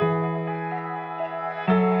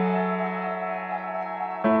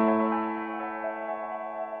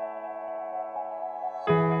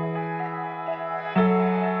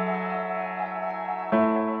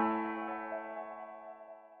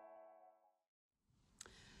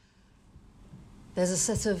There's a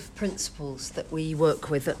set of principles that we work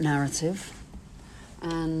with at Narrative,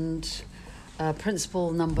 and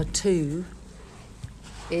principle number 2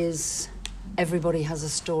 is everybody has a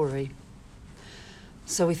story.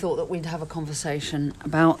 So we thought that we'd have a conversation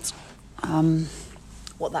about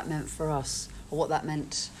what that meant for us, or what that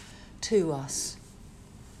meant to us.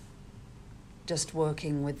 Just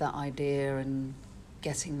working with that idea and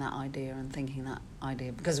getting that idea and thinking that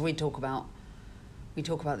idea. Because we talk about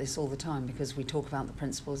this all the time, because we talk about the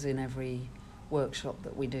principles in every workshop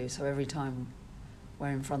that we do. So every time we're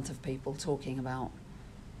in front of people talking about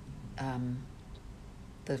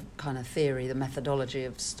the kind of theory, the methodology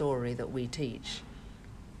of story that we teach,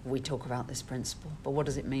 we talk about this principle. But what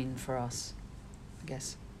does it mean for us, I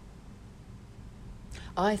guess?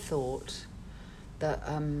 I thought that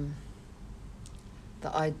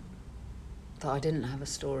I didn't have a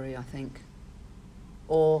story, I think.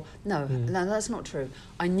 Or, no, that's not true.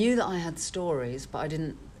 I knew that I had stories, but I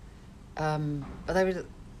didn't, but they were,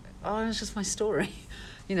 it's just my story.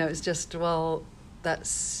 It's just, well,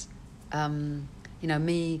 that's,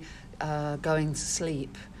 me going to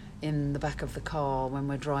sleep in the back of the car when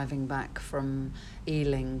we're driving back from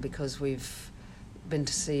Ealing because we've been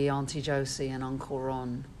to see Auntie Josie and Uncle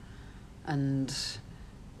Ron and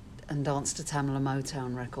dance to Tamla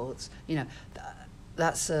Motown records.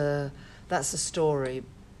 That's a story,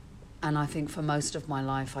 and I think for most of my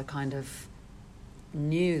life I kind of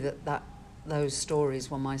knew that those stories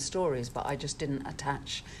were my stories, but I just didn't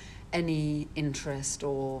attach any interest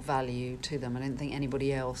or value to them. I didn't think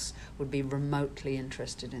anybody else would be remotely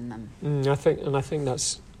interested in them. I think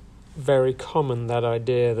that's very common, that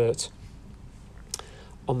idea that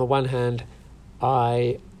on the one hand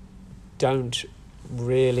I don't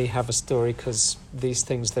really have a story because these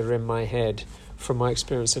things that are in my head from my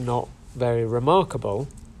experience are not very remarkable,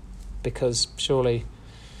 because surely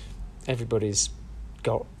everybody's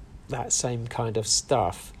got that same kind of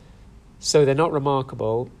stuff, so they're not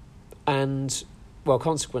remarkable, and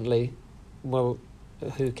consequently,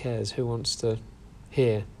 who cares? Who wants to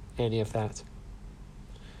hear any of that?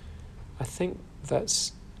 I think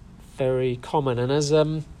that's very common, and as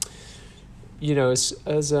a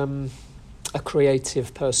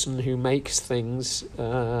creative person who makes things,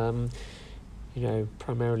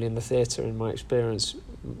 primarily in the theatre, in my experience,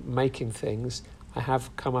 making things, I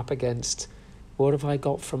have come up against, what have I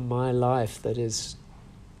got from my life that is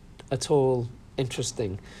at all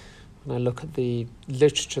interesting? When I look at the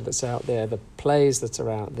literature that's out there, the plays that are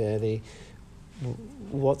out there,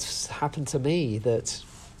 what's happened to me that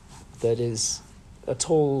is at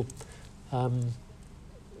all going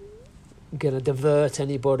to divert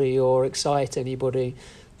anybody or excite anybody.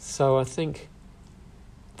 So I think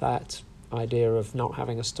that idea of not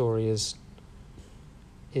having a story is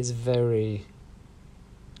very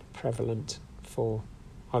prevalent for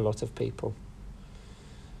a lot of people.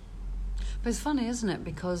 But it's funny, isn't it?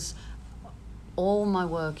 Because all my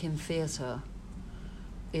work in theatre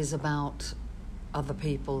is about other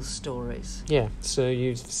people's stories. Yeah, so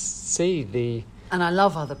you see and I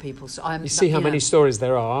love other people's. You see how many stories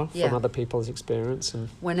there are from other people's experience. And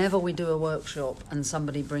whenever we do a workshop and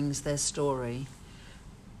somebody brings their story,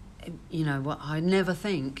 I never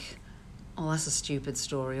think, oh, that's a stupid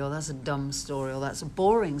story, or that's a dumb story, or that's a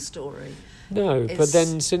boring story. No, but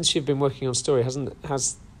then since you've been working on story, hasn't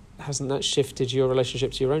that shifted your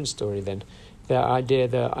relationship to your own story then? The idea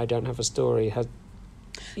that I don't have a story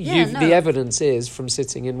the evidence is from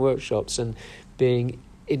sitting in workshops and being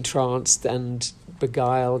entranced and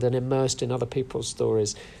beguiled and immersed in other people's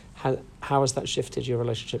stories. How has that shifted your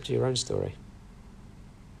relationship to your own story?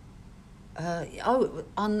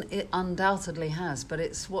 It undoubtedly has, but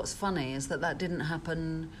what's funny is that didn't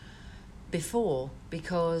happen before,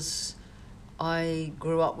 because I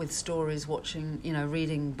grew up with stories, watching,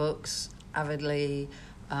 reading books avidly,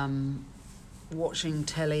 watching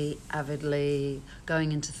telly avidly,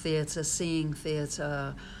 going into theatre, seeing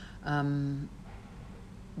theatre,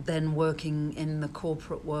 then working in the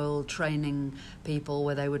corporate world, training people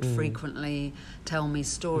where they would frequently tell me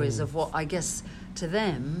stories of what I guess to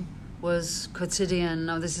them was quotidian.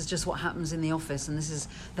 Oh, this is just what happens in the office, and this is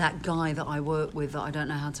that guy that I work with that I don't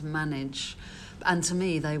know how to manage. And to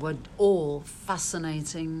me, they were all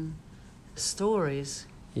fascinating stories.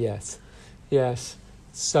 Yes.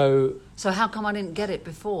 So how come I didn't get it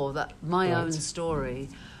before, that my own story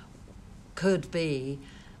could be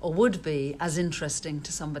or would be as interesting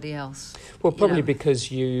to somebody else? Well, probably because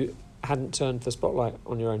you hadn't turned the spotlight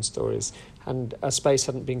on your own stories, and a space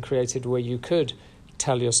hadn't been created where you could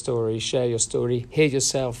tell your story, share your story, hear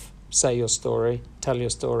yourself say your story, tell your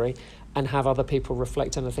story, and have other people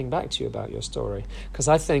reflect anything back to you about your story. Because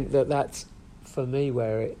I think that for me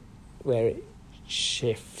where it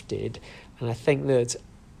shifted, and I think that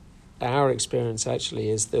our experience actually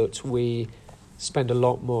is that we spend a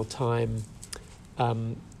lot more time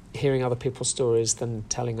hearing other people's stories than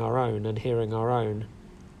telling our own and hearing our own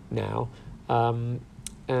now.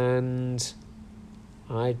 And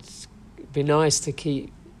I'd be nice to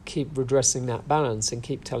keep redressing that balance and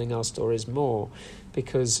keep telling our stories more,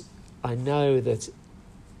 because I know that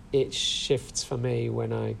it shifts for me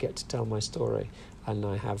when I get to tell my story and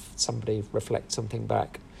I have somebody reflect something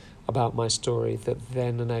back about my story that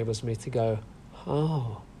then enables me to go,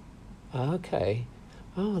 oh, okay,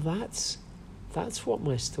 oh, that's what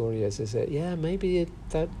my story is it? Yeah, maybe it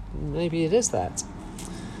is that.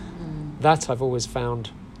 That I've always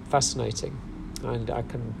found fascinating, and I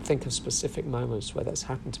can think of specific moments where that's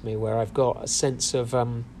happened to me, where I've got a sense of I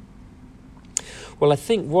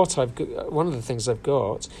think one of the things I've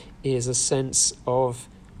got is a sense of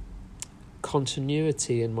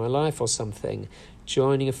continuity in my life or something,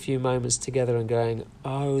 joining a few moments together and going,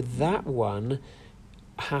 oh, that one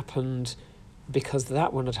happened because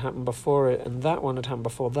that one had happened before it, and that one had happened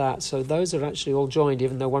before that. So those are actually all joined,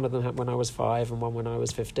 even though one of them happened when I was 5 and one when I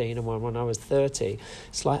was 15 and one when I was 30.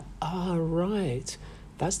 It's like, right,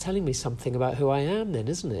 that's telling me something about who I am then,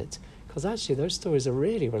 isn't it? Because actually those stories are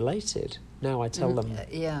really related. Now I tell them.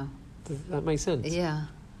 Yeah. Does that make sense? Yeah.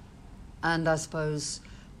 And I suppose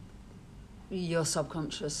your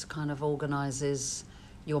subconscious kind of organises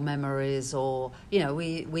your memories, or,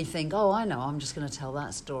 we think, oh, I know, I'm just going to tell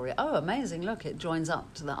that story. Oh, amazing, look, it joins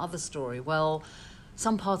up to that other story. Well,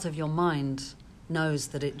 some part of your mind knows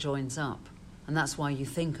that it joins up. And that's why you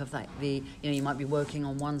think of that. You might be working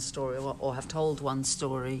on one story or have told one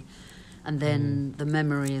story, and then the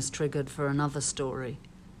memory is triggered for another story.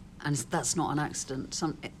 And that's not an accident.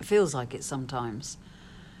 It feels like it sometimes.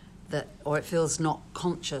 Or it feels not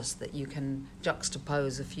conscious that you can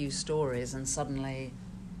juxtapose a few stories and suddenly,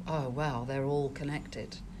 oh, wow, they're all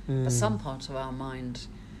connected. But some part of our mind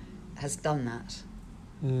has done that.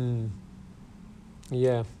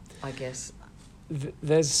 Yeah. I guess.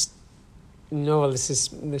 This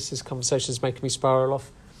conversation's making me spiral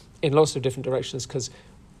off in lots of different directions, because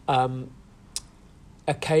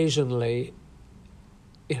occasionally,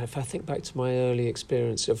 if I think back to my early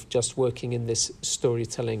experience of just working in this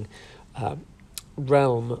storytelling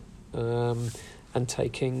realm and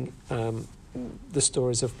taking the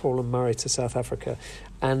stories of Paul and Murray to South Africa,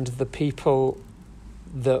 and the people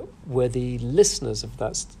that were the listeners of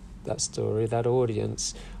that story, that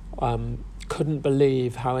audience, couldn't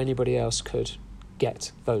believe how anybody else could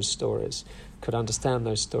get those stories, could understand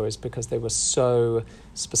those stories, because they were so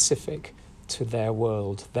specific to their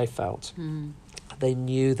world, they felt. They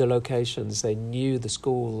knew the locations, they knew the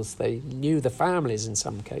schools, they knew the families in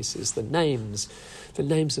some cases, the names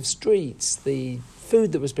of streets, the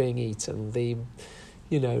food that was being eaten, the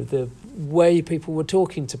way people were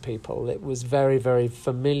talking to people. It was very, very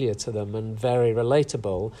familiar to them and very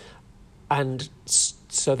relatable. And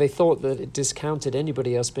so they thought that it discounted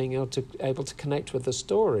anybody else being able to connect with the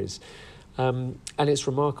stories. And it's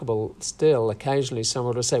remarkable still. Occasionally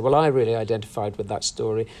someone will say, well, I really identified with that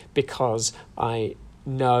story because I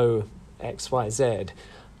know X, Y, Z.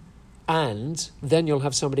 And then you'll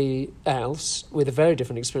have somebody else with a very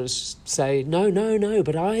different experience say, no,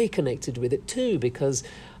 but I connected with it too because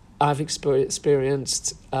I've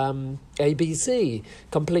experienced ABC,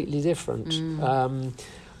 completely different.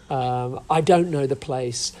 I don't know the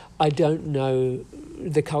place. I don't know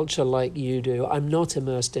the culture like you do. I'm not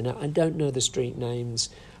immersed in it. I don't know the street names,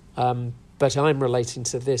 but I'm relating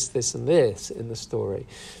to this, this and this in the story.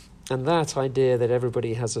 And that idea that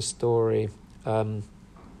everybody has a story, for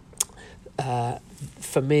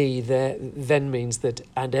me, then means that,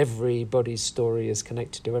 and everybody's story is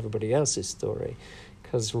connected to everybody else's story,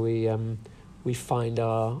 because we find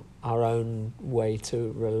our own way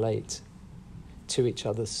to relate to each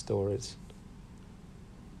other's stories.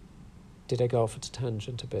 Did I go off at a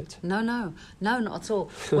tangent a bit? No, not at all.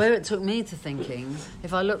 Where it took me to thinking,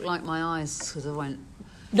 if I look like my eyes, because I went...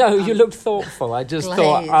 No, you looked thoughtful. I just glazed.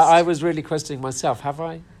 thought, I was really questioning myself. Have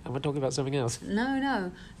I? Am I talking about something else?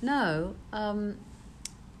 No.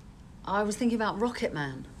 I was thinking about Rocket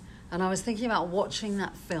Man, and I was thinking about watching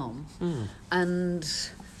that film and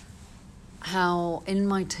how in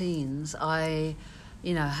my teens I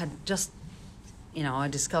had just... I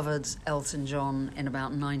discovered Elton John in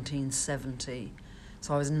about 1970,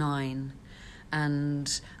 so I was 9,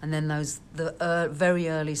 and then the very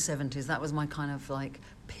early 70s. That was my kind of like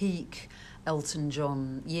peak Elton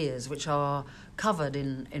John years, which are covered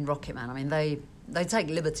in Rocket Man. I mean, they take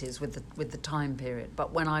liberties with the time period,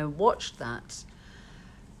 but when I watched that,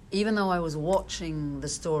 even though I was watching the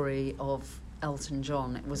story of Elton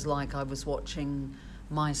John, it was like I was watching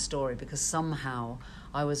my story, because somehow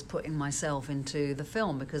I was putting myself into the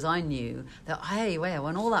film, because I knew that, hey, well,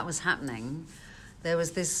 when all that was happening, there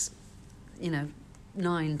was this, 9,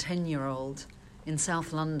 10-year-old in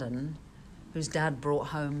South London whose dad brought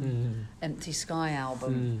home Empty Sky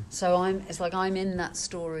album. So it's like I'm in that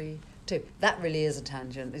story too. That really is a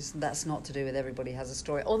tangent. That's not to do with Everybody Has a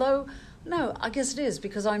Story. Although, no, I guess it is,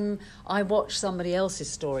 because I watch somebody else's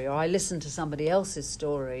story, or I listen to somebody else's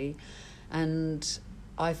story, and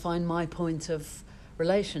I find my point of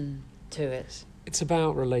relation to it. It's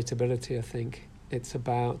about relatability, I think. It's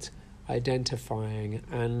about identifying,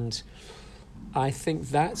 and I think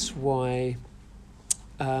that's why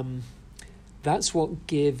that's what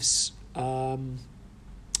gives power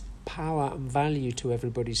and value to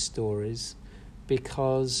everybody's stories,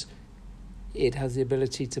 because it has the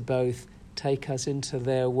ability to both take us into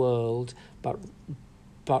their world, but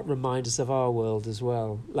remind us of our world as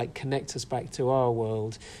well, like connect us back to our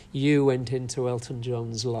world. You went into Elton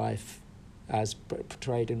John's life as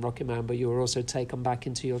portrayed in Rocket Man, but you were also taken back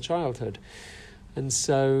into your childhood. And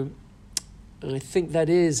so I think that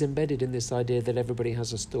is embedded in this idea that everybody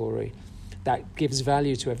has a story. That gives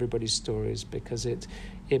value to everybody's stories, because it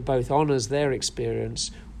both honours their experience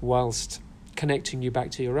whilst connecting you back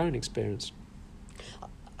to your own experience.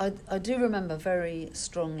 I do remember very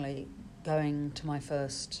strongly going to my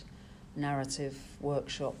first narrative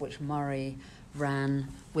workshop, which Murray ran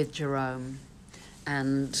with Jerome,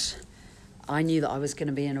 and I knew that I was going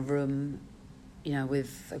to be in a room,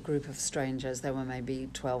 with a group of strangers. There were maybe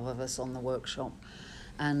 12 of us on the workshop,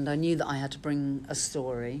 and I knew that I had to bring a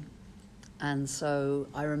story. And so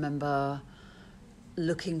I remember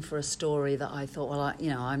looking for a story that I thought, well,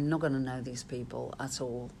 I'm not going to know these people at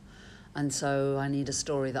all, and so I need a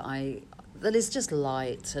story that is just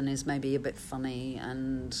light and is maybe a bit funny,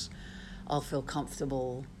 and I'll feel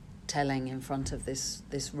comfortable telling in front of this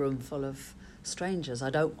room full of strangers. I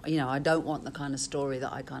don't want the kind of story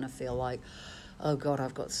that I kind of feel like, oh God,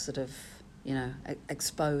 I've got to sort of,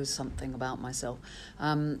 expose something about myself.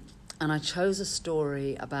 And I chose a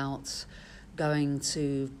story about going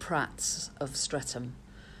to Pratt's of Streatham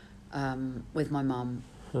with my mum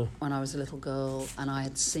when I was a little girl, and I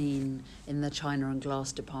had seen in the china and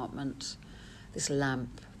glass department this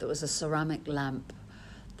lamp that was a ceramic lamp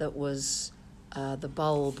that was, the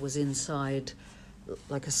bulb was inside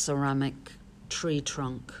like a ceramic tree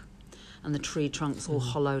trunk, and the tree trunk's all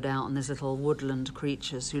hollowed out, and there's little woodland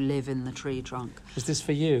creatures who live in the tree trunk. Was this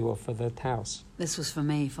for you or for the house? This was for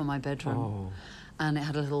me, for my bedroom. Oh. And it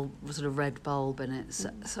had a little sort of red bulb in it,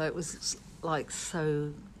 so it was like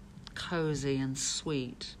so cosy and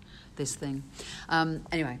sweet, this thing.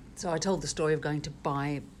 Anyway, so I told the story of going to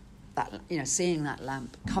buy that, seeing that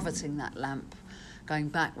lamp, coveting that lamp, going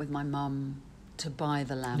back with my mum to buy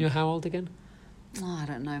the lamp. You're how old again? Oh, I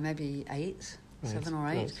don't know, maybe 8, Right, 7 or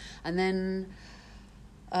 8. right. And then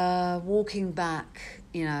walking back,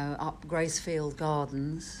 up Gracefield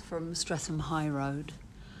Gardens from Streatham High Road,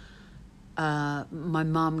 my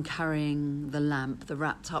mum carrying the lamp, the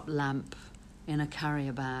wrapped up lamp, in a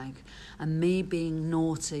carrier bag, and me being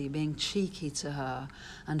naughty, being cheeky to her,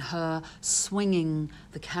 and her swinging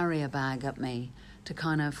the carrier bag at me to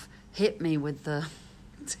kind of hit me with the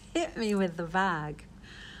bag,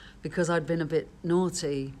 because I'd been a bit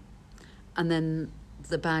naughty, and then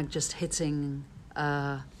the bag just hitting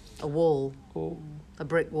a wall, a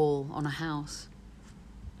brick wall on a house,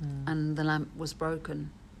 and the lamp was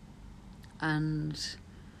broken.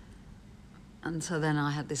 And so then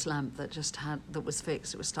I had this lamp that was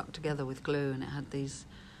fixed. It was stuck together with glue, and it had these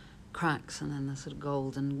cracks and then the sort of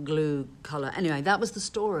gold and glue colour. Anyway, that was the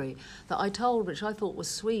story that I told, which I thought was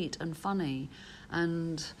sweet and funny.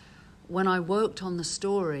 And when I worked on the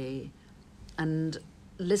story and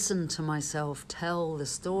listened to myself tell the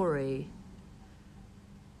story,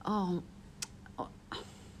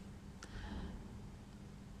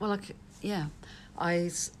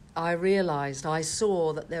 I realised, I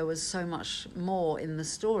saw that there was so much more in the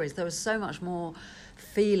stories. There was so much more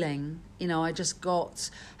feeling. I just got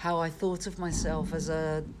how I thought of myself as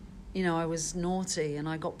I was naughty and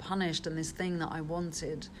I got punished, and this thing that I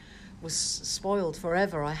wanted was spoiled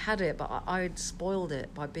forever. I had it, but I'd spoiled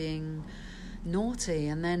it by being naughty.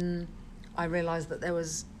 And then I realised that there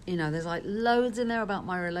was, there's like loads in there about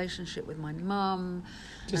my relationship with my mum.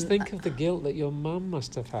 Just think of the guilt that your mum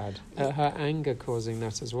must have had, her anger causing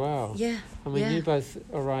that as well. Yeah. I mean, you both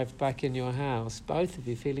arrived back in your house, both of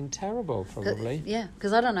you feeling terrible, probably. Yeah,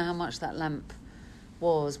 because I don't know how much that lamp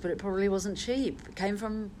was, but it probably wasn't cheap. It came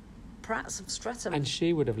from Prats of Streatham. And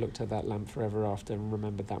she would have looked at that lamp forever after and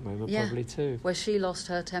remembered that moment probably too. Where she lost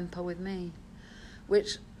her temper with me,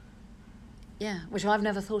 which I've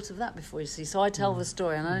never thought of that before, you see. So I tell the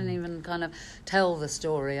story, and I don't even kind of tell the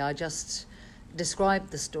story. I just describe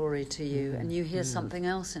the story to you, and you hear something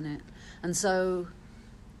else in it. And so,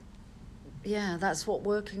 that's what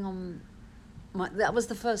working on that was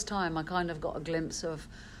the first time I kind of got a glimpse of,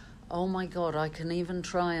 oh my God, I can even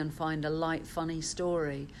try and find a light, funny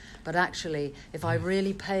story. But actually, if I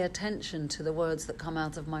really pay attention to the words that come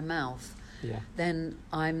out of my mouth, then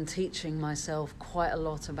I'm teaching myself quite a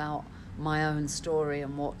lot about my own story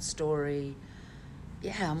and what story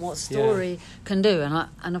can do.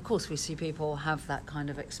 And of course we see people have that kind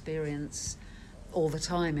of experience all the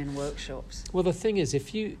time in workshops. Well, the thing is,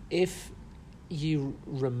 if you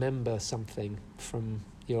remember something from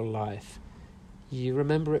your life, you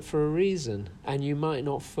remember it for a reason, and you might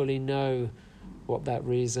not fully know what that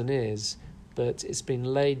reason is, but it's been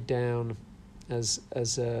laid down as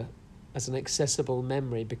an accessible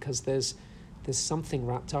memory because there's something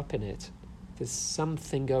wrapped up in it. There's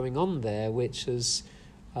something going on there which is,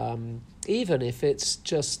 even if it's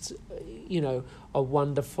just, a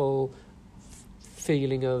wonderful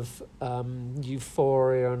feeling of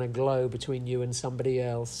euphoria and a glow between you and somebody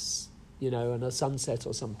else, and a sunset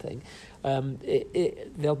or something,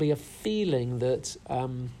 there'll be a feeling that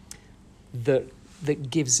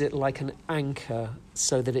gives it like an anchor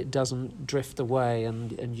so that it doesn't drift away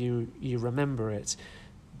and you remember it.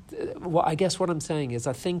 I guess what I'm saying is,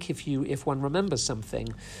 I think if one remembers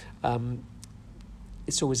something,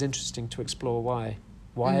 it's always interesting to explore why.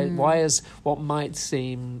 Why is what might have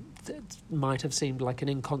seemed like an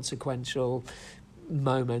inconsequential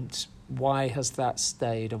moment, why has that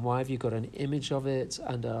stayed, and why have you got an image of it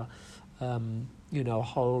and a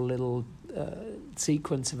whole little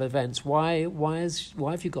sequence of events? Why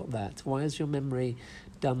have you got that? Why has your memory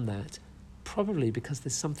done that? Probably because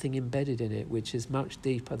there's something embedded in it which is much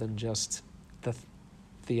deeper than just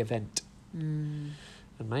the event. And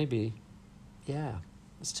maybe,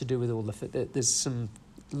 it's to do with all there's some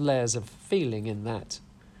layers of feeling in that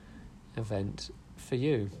event for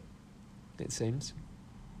you, it seems.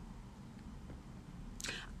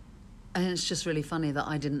 And it's just really funny that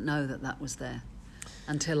I didn't know that was there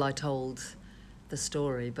until I told the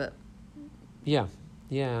story. But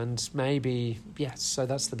and maybe, so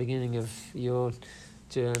that's the beginning of your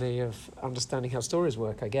journey of understanding how stories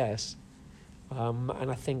work, I guess.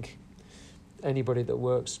 And I think anybody that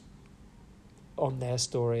works on their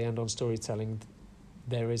story and on storytelling,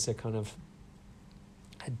 there is a kind of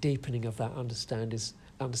a deepening of that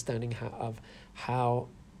understanding of how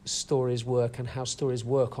stories work and how stories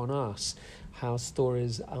work on us, how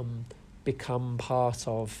stories become part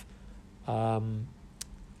of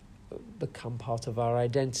our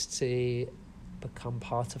identity, become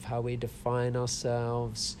part of how we define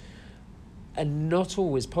ourselves, and not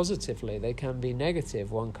always positively. They can be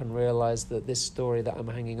negative. One can realise that this story that I'm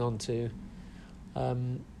hanging on to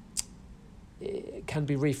it can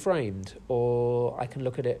be reframed, or I can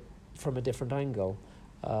look at it from a different angle.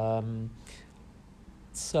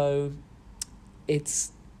 So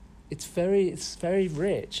it's very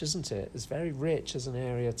rich, isn't it? It's very rich as an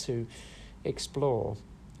area to explore.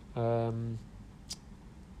 For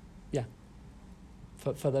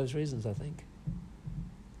those reasons, I think.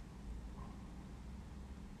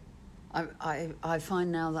 I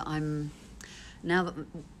find now that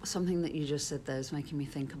something that you just said there is making me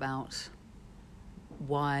think about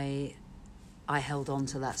why I held on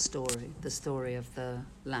to that story, the story of the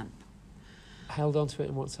lamp. Held on to it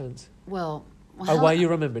in what sense? Well, why you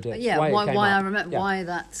remembered it? Yeah, why I remember why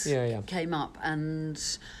that came up, and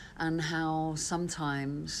how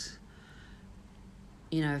sometimes,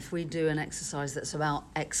 if we do an exercise that's about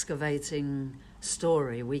excavating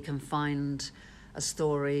story, we can find a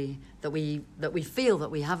story that we feel that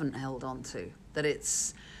we haven't held on to, that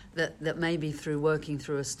it's that maybe through working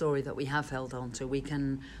through a story that we have held on to, we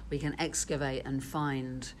can excavate and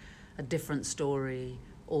find a different story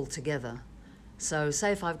altogether. So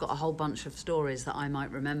say if I've got a whole bunch of stories that I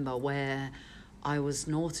might remember where I was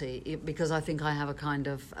naughty, because I think I have a kind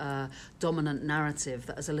of dominant narrative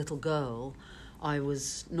that as a little girl I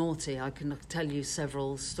was naughty. I can tell you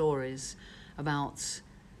several stories about,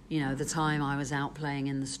 the time I was out playing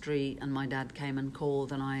in the street and my dad came and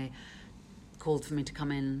called for me to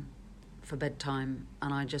come in for bedtime,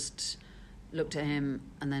 and I just looked at him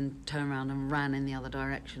and then turned around and ran in the other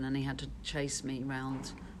direction, and he had to chase me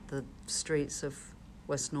round the streets of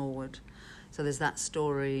West Norwood. So there's that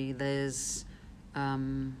story. There's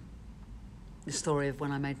the story of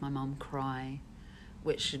when I made my mum cry,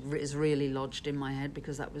 which is really lodged in my head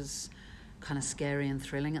because that was kind of scary and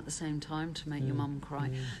thrilling at the same time to make your mum cry.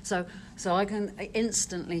 Mm. So I can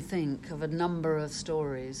instantly think of a number of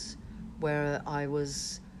stories where I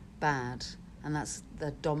was bad, and that's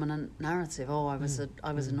the dominant narrative. Oh, I was a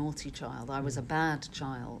naughty child. I was a bad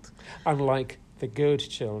child. Unlike the good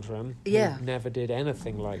children, Yeah. who never did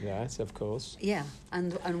anything like that, of course. Yeah,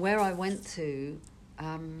 and where I went to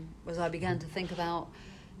was I began to think about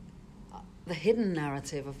the hidden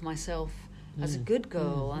narrative of myself as a good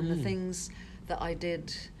girl and the things that I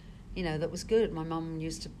did, that was good. My mum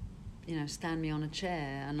used to, stand me on a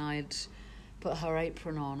chair, and I'd put her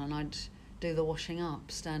apron on, and I'd do the washing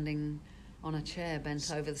up, standing on a chair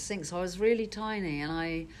bent over the sink. So I was really tiny, and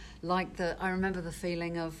I remember the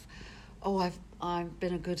feeling of, oh, I've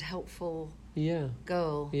been a good, helpful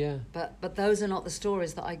girl. Yeah. But those are not the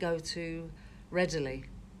stories that I go to readily.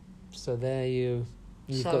 So there you've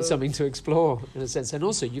got something to explore in a sense, and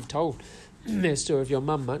also you've told a story of your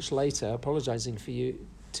mum much later, apologising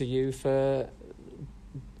to you for,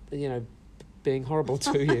 being horrible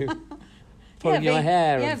to you, pulling your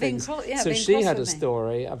hair and things. So she had a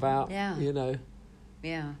story about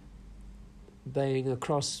being a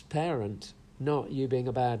cross parent, not you being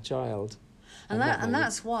a bad child. And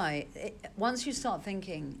that's why once you start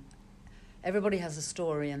thinking everybody has a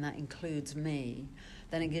story and that includes me,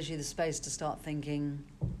 then it gives you the space to start thinking,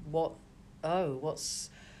 what's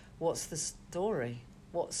the story?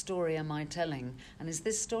 What story am I telling? And is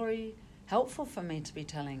this story helpful for me to be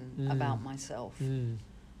telling about myself?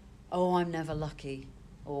 Oh, I'm never lucky,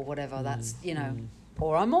 or whatever. That's,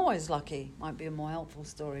 or I'm always lucky, might be a more helpful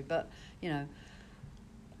story. But,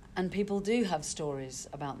 and people do have stories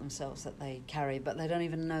about themselves that they carry, but they don't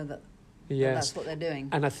even know that that's what they're doing.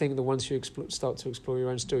 And I think that once you start to explore your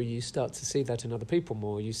own story, you start to see that in other people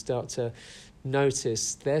more. You start to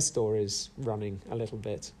notice their stories running a little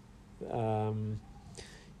bit.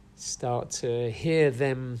 Start to hear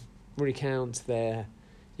them recount their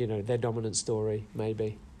dominant story,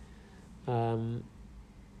 maybe. So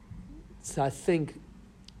I think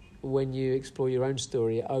when you explore your own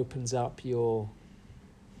story, it opens up your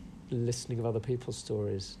listening of other people's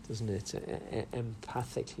stories, doesn't it?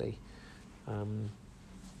 Empathically.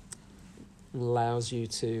 Allows you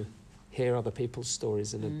to hear other people's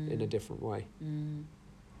stories in a different way.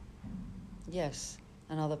 Yes,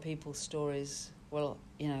 and other people's stories,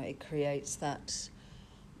 it creates that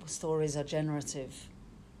stories are generative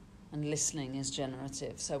and listening is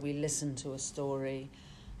generative. So we listen to a story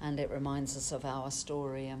and it reminds us of our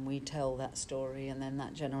story, and we tell that story, and then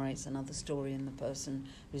that generates another story in the person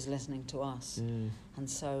who's listening to us. And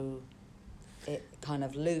so it kind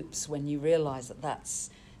of loops when you realise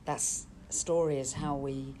that story is how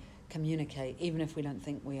we communicate, even if we don't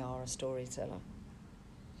think we are a storyteller.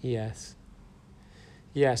 Yes,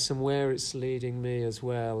 and where it's leading me as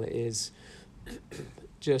well is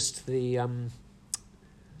just the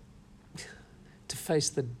to face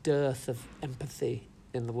the dearth of empathy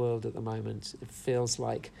in the world at the moment. It feels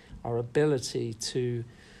like our ability to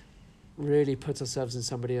really put ourselves in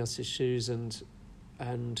somebody else's shoes and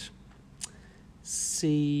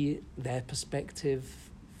see their perspective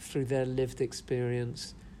through their lived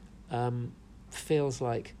experience feels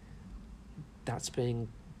like that's being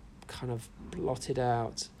kind of blotted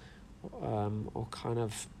out or kind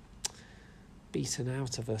of beaten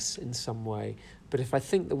out of us in some way. But if I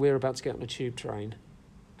think that we're about to get on a tube train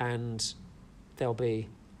and there'll be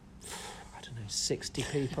 60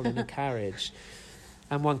 people in a carriage,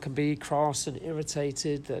 and one can be cross and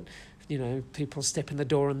irritated that people step in the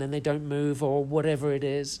door and then they don't move, or whatever it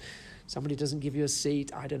is, somebody doesn't give you a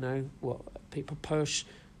seat, I don't know what, people push,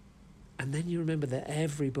 and then you remember that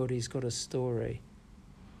everybody's got a story.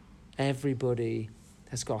 Everybody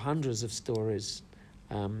has got hundreds of stories,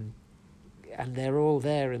 and they're all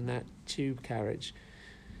there in that tube carriage.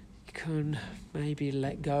 You can maybe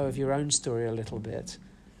let go of your own story a little bit,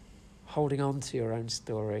 holding on to your own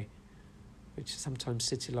story, which sometimes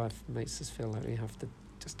city life makes us feel like we have to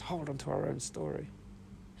just hold on to our own story.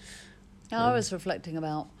 I was reflecting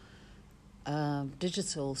about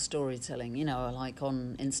digital storytelling, like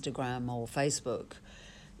on Instagram or Facebook.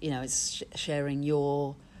 It's sharing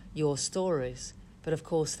your stories, but of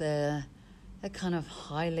course they're kind of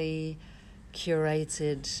highly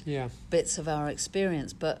curated bits of our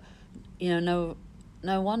experience. But no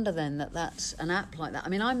wonder then that's an app like that. I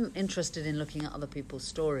mean, I'm interested in looking at other people's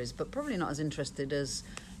stories, but probably not as interested as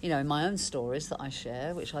in my own stories that I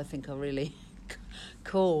share, which I think are really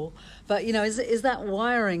cool. But is that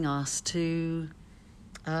wiring us to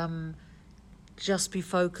just be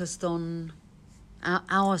focused on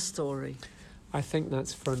our story? I think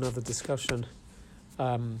that's for another discussion.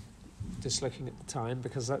 just looking at the time,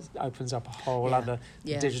 because that opens up a whole Yeah. other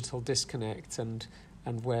Yeah. digital disconnect and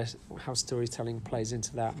how storytelling plays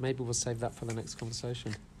into that. Maybe we'll save that for the next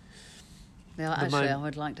conversation. Yeah, The actually, mo- I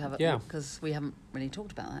would like to have it Yeah. because we haven't really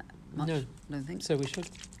talked about that much. No. I don't think. So we should.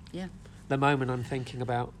 Yeah. The moment I'm thinking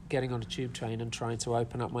about getting on a tube train and trying to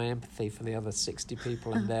open up my empathy for the other 60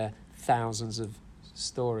 people and their thousands of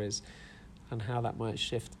stories, and how that might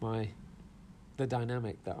shift the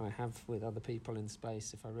dynamic that I have with other people in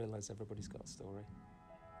space if I realise everybody's got a story.